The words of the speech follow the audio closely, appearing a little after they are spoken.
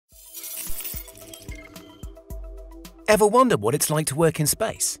Ever wonder what it's like to work in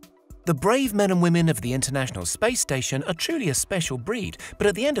space? The brave men and women of the International Space Station are truly a special breed, but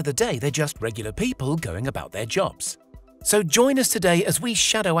at the end of the day, they're just regular people going about their jobs. So join us today as we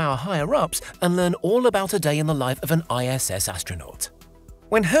shadow our higher-ups and learn all about a day in the life of an ISS astronaut.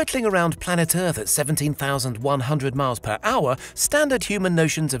 When hurtling around planet Earth at 17,100 miles per hour, standard human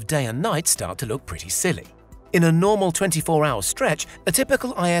notions of day and night start to look pretty silly. In a normal 24-hour stretch, a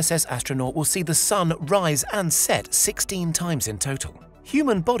typical ISS astronaut will see the sun rise and set 16 times in total.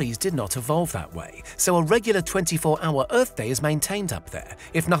 Human bodies did not evolve that way, so a regular 24-hour Earth day is maintained up there,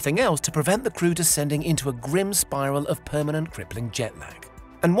 if nothing else to prevent the crew descending into a grim spiral of permanent crippling jet lag.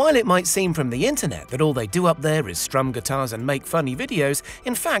 And while it might seem from the internet that all they do up there is strum guitars and make funny videos,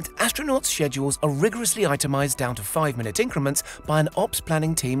 in fact, astronauts' schedules are rigorously itemized down to 5-minute increments by an ops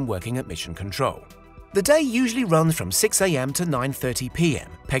planning team working at mission control. The day usually runs from 6 AM to 9:30 PM,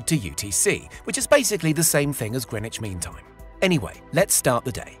 pegged to UTC, which is basically the same thing as Greenwich Mean Time. Anyway, let's start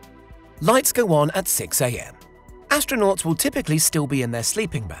the day. Lights go on at 6 AM. Astronauts will typically still be in their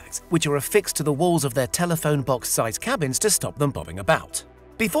sleeping bags, which are affixed to the walls of their telephone box-sized cabins to stop them bobbing about.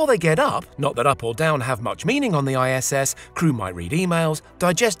 Before they get up, not that up or down have much meaning on the ISS, crew might read emails,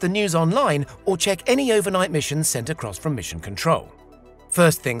 digest the news online, or check any overnight missions sent across from mission control.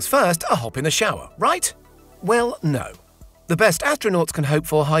 First things first, a hop in the shower, right? Well, no. The best astronauts can hope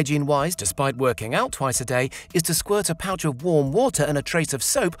for hygiene-wise, despite working out twice a day, is to squirt a pouch of warm water and a trace of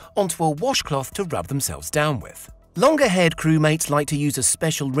soap onto a washcloth to rub themselves down with. Longer-haired crewmates like to use a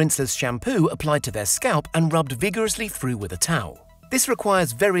special rinseless shampoo applied to their scalp and rubbed vigorously through with a towel. This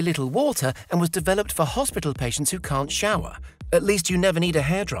requires very little water and was developed for hospital patients who can't shower. At least you never need a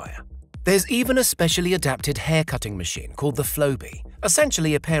hairdryer. There's even a specially adapted hair-cutting machine called the Flowbee,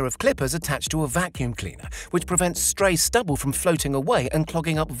 essentially a pair of clippers attached to a vacuum cleaner, which prevents stray stubble from floating away and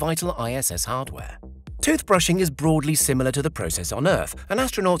clogging up vital ISS hardware. Toothbrushing is broadly similar to the process on Earth, and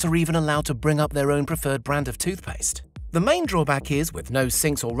astronauts are even allowed to bring up their own preferred brand of toothpaste. The main drawback is, with no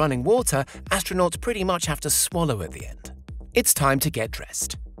sinks or running water, astronauts pretty much have to swallow at the end. It's time to get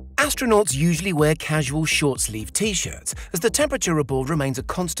dressed. Astronauts usually wear casual short-sleeve t-shirts, as the temperature aboard remains a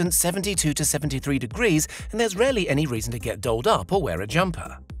constant 72 to 73 degrees and there's rarely any reason to get dolled up or wear a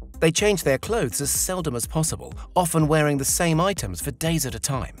jumper. They change their clothes as seldom as possible, often wearing the same items for days at a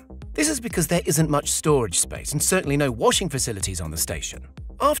time. This is because there isn't much storage space and certainly no washing facilities on the station.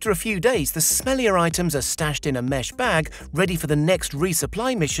 After a few days, the smellier items are stashed in a mesh bag, ready for the next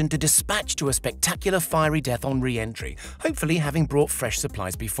resupply mission to dispatch to a spectacular fiery death on re-entry, hopefully having brought fresh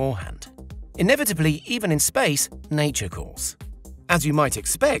supplies beforehand. Inevitably, even in space, nature calls. As you might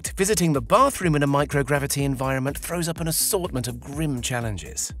expect, visiting the bathroom in a microgravity environment throws up an assortment of grim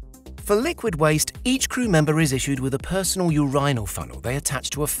challenges. For liquid waste, each crew member is issued with a personal urinal funnel they attach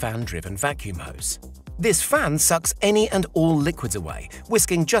to a fan-driven vacuum hose. This fan sucks any and all liquids away,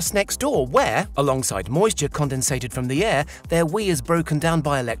 whisking just next door where, alongside moisture condensated from the air, their wee is broken down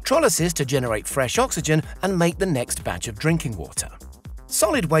by electrolysis to generate fresh oxygen and make the next batch of drinking water.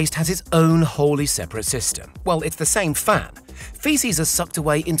 Solid waste has its own wholly separate system. Well, it's the same fan. Feces are sucked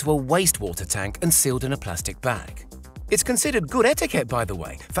away into a wastewater tank and sealed in a plastic bag. It's considered good etiquette, by the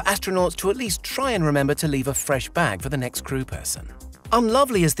way, for astronauts to at least try and remember to leave a fresh bag for the next crew person.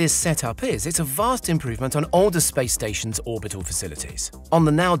 Unlovely as this setup is, it's a vast improvement on older space stations' orbital facilities. On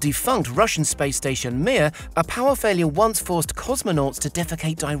the now defunct Russian space station Mir, a power failure once forced cosmonauts to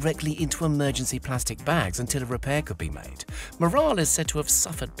defecate directly into emergency plastic bags until a repair could be made. Morale is said to have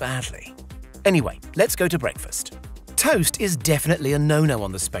suffered badly. Anyway, let's go to breakfast. Toast is definitely a no-no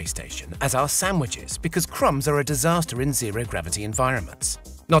on the space station, as are sandwiches, because crumbs are a disaster in zero-gravity environments.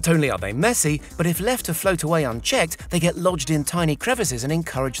 Not only are they messy, but if left to float away unchecked, they get lodged in tiny crevices and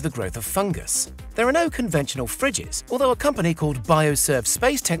encourage the growth of fungus. There are no conventional fridges, although a company called BioServe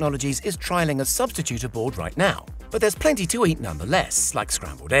Space Technologies is trialling a substitute aboard right now. But there's plenty to eat nonetheless, like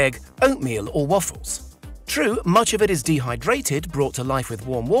scrambled egg, oatmeal or waffles. True, much of it is dehydrated, brought to life with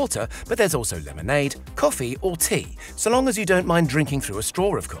warm water, but there's also lemonade, coffee or tea, so long as you don't mind drinking through a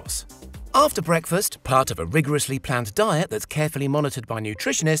straw, of course. After breakfast, part of a rigorously planned diet that's carefully monitored by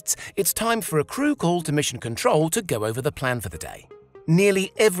nutritionists, it's time for a crew call to mission control to go over the plan for the day.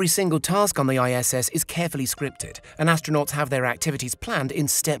 Nearly every single task on the ISS is carefully scripted, and astronauts have their activities planned in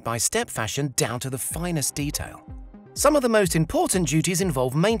step-by-step fashion down to the finest detail. Some of the most important duties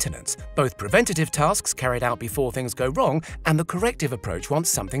involve maintenance, both preventative tasks carried out before things go wrong and the corrective approach once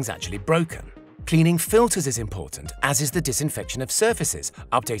something's actually broken. Cleaning filters is important, as is the disinfection of surfaces,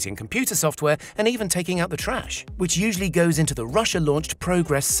 updating computer software, and even taking out the trash, which usually goes into the Russia-launched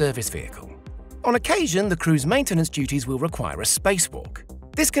Progress service vehicle. On occasion, the crew's maintenance duties will require a spacewalk.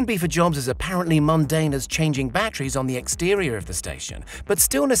 This can be for jobs as apparently mundane as changing batteries on the exterior of the station, but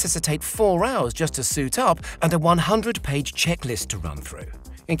still necessitate 4 hours just to suit up and a 100-page checklist to run through.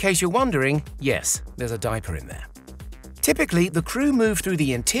 In case you're wondering, yes, there's a diaper in there. Typically, the crew move through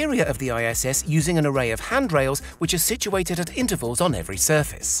the interior of the ISS using an array of handrails which are situated at intervals on every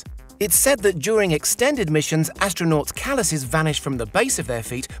surface. It's said that during extended missions, astronauts' calluses vanish from the base of their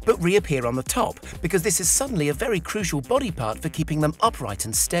feet but reappear on the top, because this is suddenly a very crucial body part for keeping them upright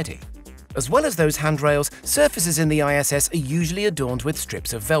and steady. As well as those handrails, surfaces in the ISS are usually adorned with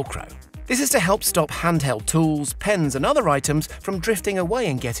strips of Velcro. This is to help stop handheld tools, pens and other items from drifting away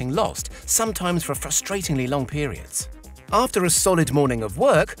and getting lost, sometimes for frustratingly long periods. After a solid morning of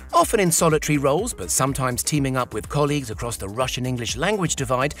work, often in solitary roles but sometimes teaming up with colleagues across the Russian-English language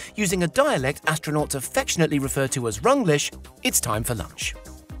divide using a dialect astronauts affectionately refer to as Runglish, it's time for lunch.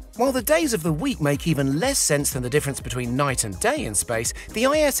 While the days of the week make even less sense than the difference between night and day in space, the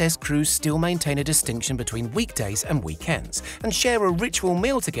ISS crews still maintain a distinction between weekdays and weekends and share a ritual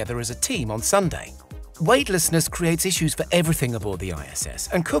meal together as a team on Sunday. Weightlessness creates issues for everything aboard the ISS,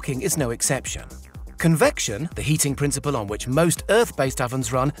 and cooking is no exception. Convection, the heating principle on which most Earth-based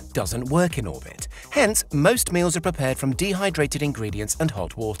ovens run, doesn't work in orbit. Hence, most meals are prepared from dehydrated ingredients and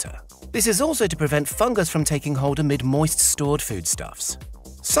hot water. This is also to prevent fungus from taking hold amid moist stored foodstuffs.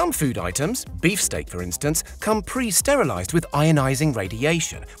 Some food items, beefsteak for instance, come pre-sterilized with ionizing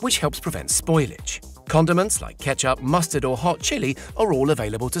radiation, which helps prevent spoilage. Condiments like ketchup, mustard or hot chili are all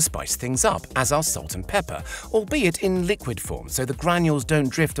available to spice things up, as are salt and pepper, albeit in liquid form so the granules don't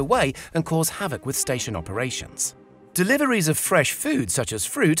drift away and cause havoc with station operations. Deliveries of fresh food such as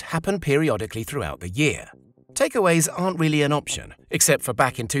fruit happen periodically throughout the year. Takeaways aren't really an option, except for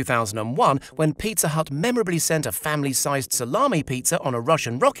back in 2001 when Pizza Hut memorably sent a family-sized salami pizza on a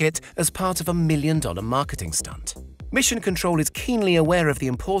Russian rocket as part of a $1 million marketing stunt. Mission Control is keenly aware of the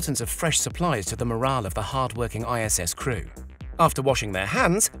importance of fresh supplies to the morale of the hard-working ISS crew. After washing their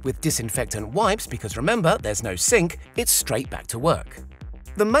hands, with disinfectant wipes because remember, there's no sink, it's straight back to work.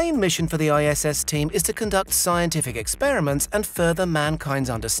 The main mission for the ISS team is to conduct scientific experiments and further mankind's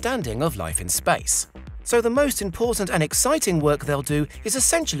understanding of life in space. So the most important and exciting work they'll do is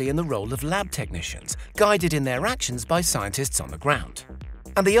essentially in the role of lab technicians, guided in their actions by scientists on the ground.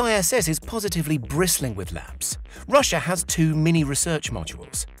 And the ISS is positively bristling with labs. Russia has 2 mini-research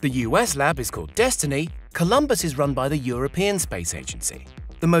modules. The US lab is called Destiny. Columbus is run by the European Space Agency.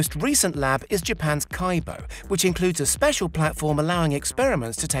 The most recent lab is Japan's Kaibo, which includes a special platform allowing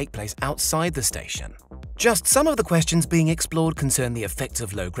experiments to take place outside the station. Just some of the questions being explored concern the effects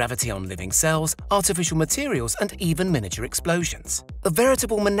of low gravity on living cells, artificial materials, and even miniature explosions. A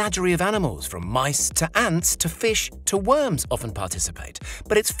veritable menagerie of animals, from mice to ants to fish to worms, often participate,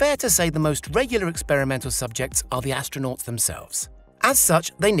 but it's fair to say the most regular experimental subjects are the astronauts themselves. As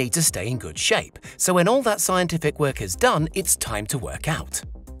such, they need to stay in good shape, so when all that scientific work is done, it's time to work out.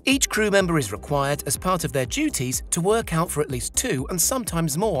 Each crew member is required, as part of their duties, to work out for at least 2 and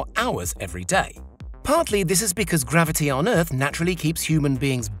sometimes more hours every day. Partly this is because gravity on Earth naturally keeps human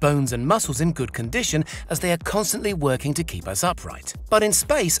beings' bones and muscles in good condition as they are constantly working to keep us upright. But in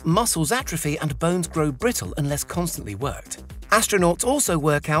space, muscles atrophy and bones grow brittle unless constantly worked. Astronauts also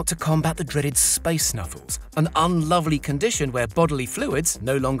work out to combat the dreaded space snuffles, an unlovely condition where bodily fluids,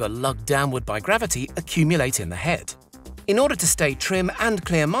 no longer lugged downward by gravity, accumulate in the head. In order to stay trim and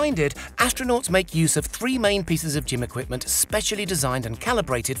clear-minded, astronauts make use of 3 main pieces of gym equipment specially designed and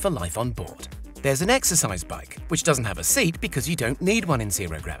calibrated for life on board. There's an exercise bike, which doesn't have a seat because you don't need one in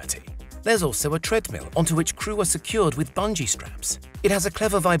zero gravity. There's also a treadmill onto which crew are secured with bungee straps. It has a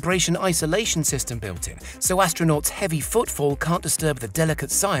clever vibration isolation system built in, so astronauts' heavy footfall can't disturb the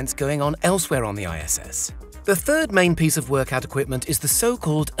delicate science going on elsewhere on the ISS. The third main piece of workout equipment is the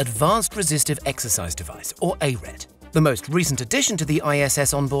so-called Advanced Resistive Exercise Device, or ARED. The most recent addition to the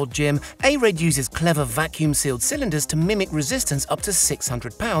ISS onboard gym, ARED uses clever vacuum-sealed cylinders to mimic resistance up to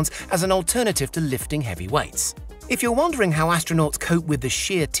 600 pounds as an alternative to lifting heavy weights. If you're wondering how astronauts cope with the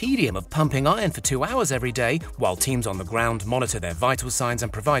sheer tedium of pumping iron for 2 hours every day, while teams on the ground monitor their vital signs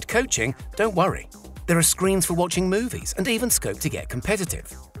and provide coaching, don't worry. There are screens for watching movies and even scope to get competitive.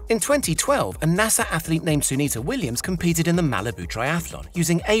 In 2012, a NASA athlete named Sunita Williams competed in the Malibu Triathlon,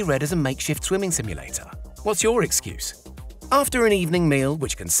 using ARED as a makeshift swimming simulator. What's your excuse? After an evening meal,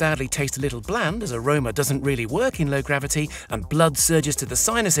 which can sadly taste a little bland as aroma doesn't really work in low gravity and blood surges to the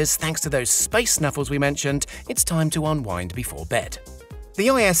sinuses thanks to those space snuffles we mentioned, it's time to unwind before bed. The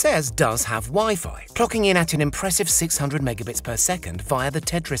ISS does have Wi-Fi, clocking in at an impressive 600 megabits per second via the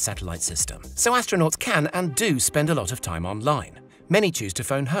Tetris satellite system, so astronauts can and do spend a lot of time online. Many choose to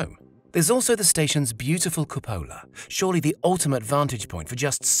phone home. There's also the station's beautiful cupola, surely the ultimate vantage point for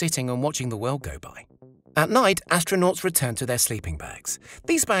just sitting and watching the world go by. At night, astronauts return to their sleeping bags.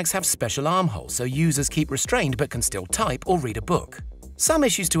 These bags have special armholes so users keep restrained but can still type or read a book. Some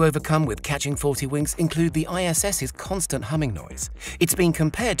issues to overcome with catching 40 winks include the ISS's constant humming noise. It's been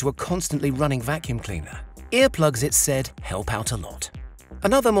compared to a constantly running vacuum cleaner. Earplugs, it's said, help out a lot.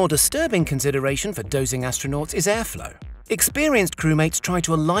 Another more disturbing consideration for dozing astronauts is airflow. Experienced crewmates try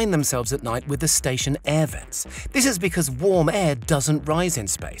to align themselves at night with the station air vents. This is because warm air doesn't rise in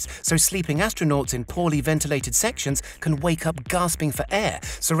space, so sleeping astronauts in poorly ventilated sections can wake up gasping for air,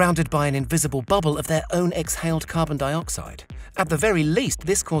 surrounded by an invisible bubble of their own exhaled carbon dioxide. At the very least,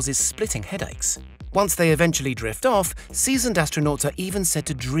 this causes splitting headaches. Once they eventually drift off, seasoned astronauts are even said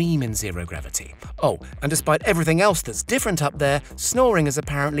to dream in zero gravity. Oh, and despite everything else that's different up there, snoring is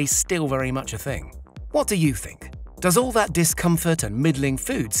apparently still very much a thing. What do you think? Does all that discomfort and middling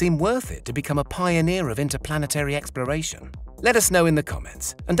food seem worth it to become a pioneer of interplanetary exploration? Let us know in the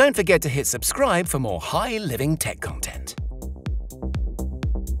comments, and don't forget to hit subscribe for more high-living tech content.